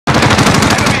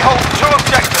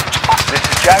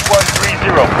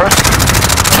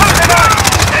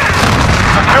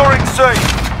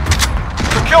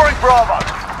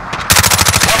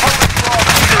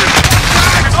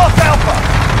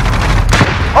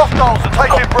Hostiles are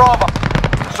taking Bravo.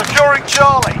 Securing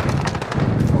Charlie.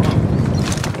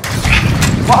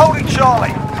 We're holding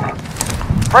Charlie.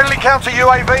 Friendly counter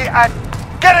UAV and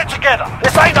get it together.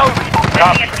 This ain't over.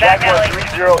 Copy. Jaguar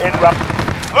 3-0 in route.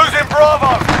 Losing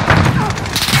Bravo.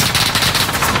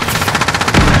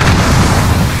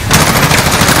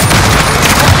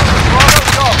 Bravo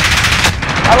gone.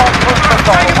 Allied cruise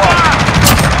missile away.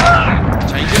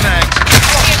 Changing mag.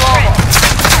 Bravo.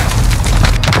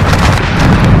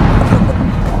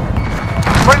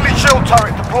 Friendly shield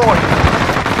turret deployed.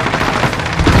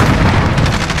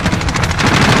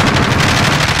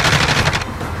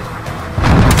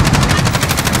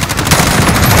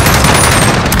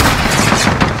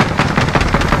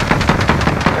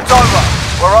 It's over.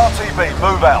 We're RTB.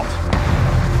 Move out.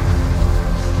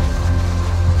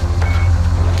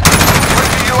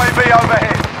 Friendly UAV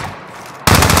overhead.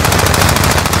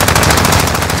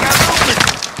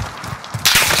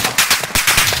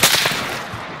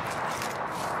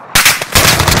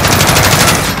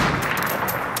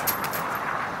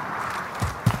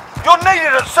 You're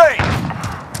needed at sea!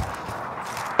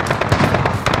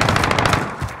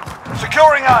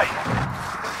 Securing A.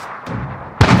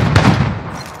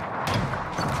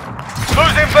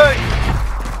 Losing B.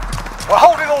 We're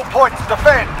holding all points.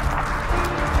 Defend.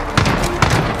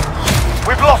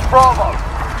 We've lost Bravo.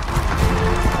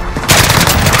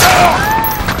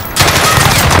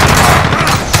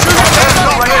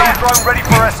 Drone ready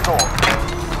for escort.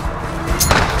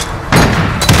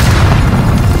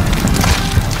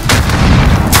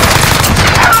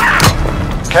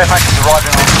 Care package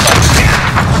arriving on site.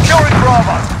 Securing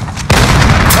Bravo.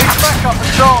 Need backup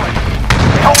at Charlie.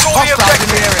 We hold all the objectives. In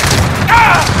the area.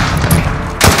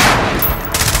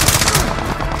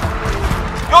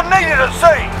 You're needed at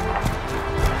sea.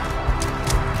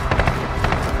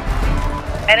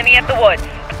 Enemy at the woods.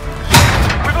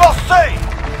 We've lost C.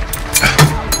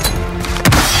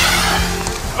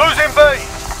 Losing B.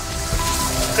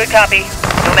 Good copy.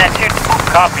 Nomad 2.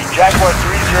 Copy. Jaguar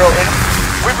 3-0 in.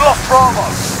 We've lost Bravo.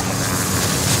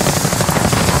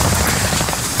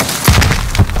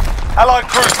 Allied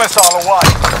cruise missile away.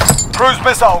 Cruise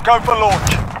missile, go for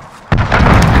launch.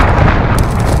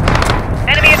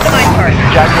 Enemy at the mine cart.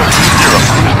 Jaguar 3-0.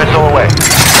 Cruise missile away.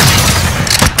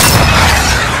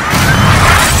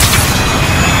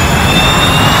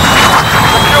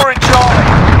 Securing Charlie.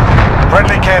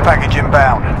 Friendly care package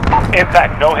inbound.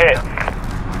 Impact. No hit.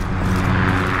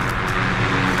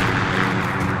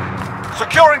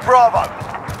 Securing Bravo.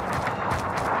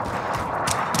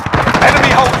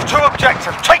 Enemy holds 2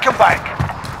 objectives. Take them back.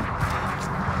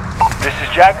 This is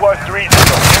Jaguar 3-0.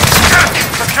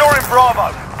 Securing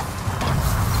Bravo.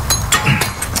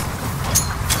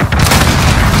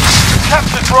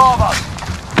 Captured Bravo.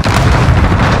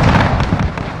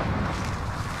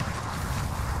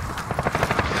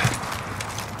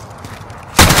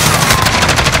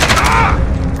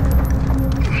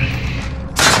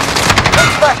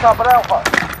 Let's back up at Alpha.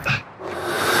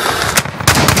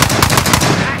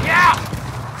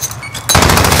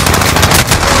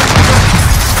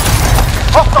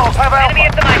 Hostiles have Alpha. Enemy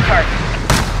at the mine cart.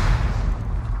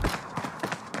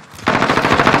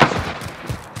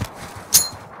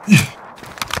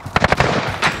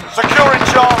 Securing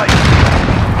Charlie.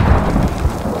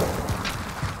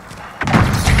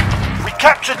 We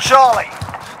captured Charlie.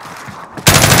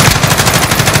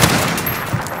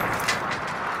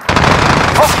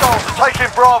 Hostiles are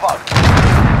taking Bravo.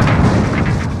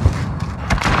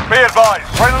 Be advised,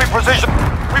 friendly precision.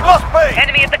 We've lost B.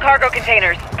 Enemy at the cargo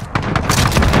containers.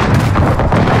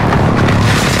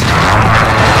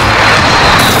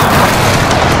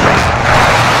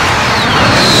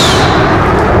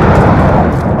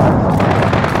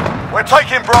 We're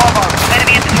taking Bravo.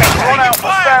 Enemy at the train We're on track.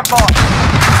 Alpha, stand by.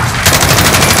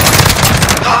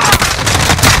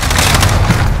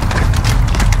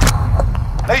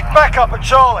 Need backup at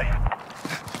Charlie.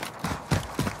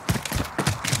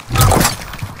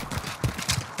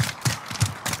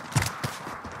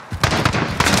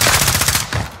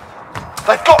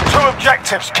 They've got 2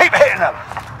 objectives. Keep hitting them.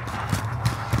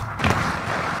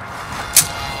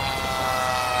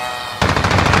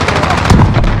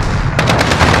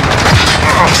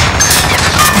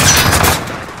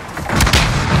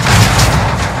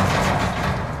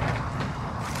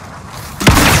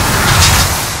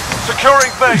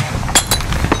 Securing B.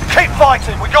 Keep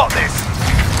fighting, we got this.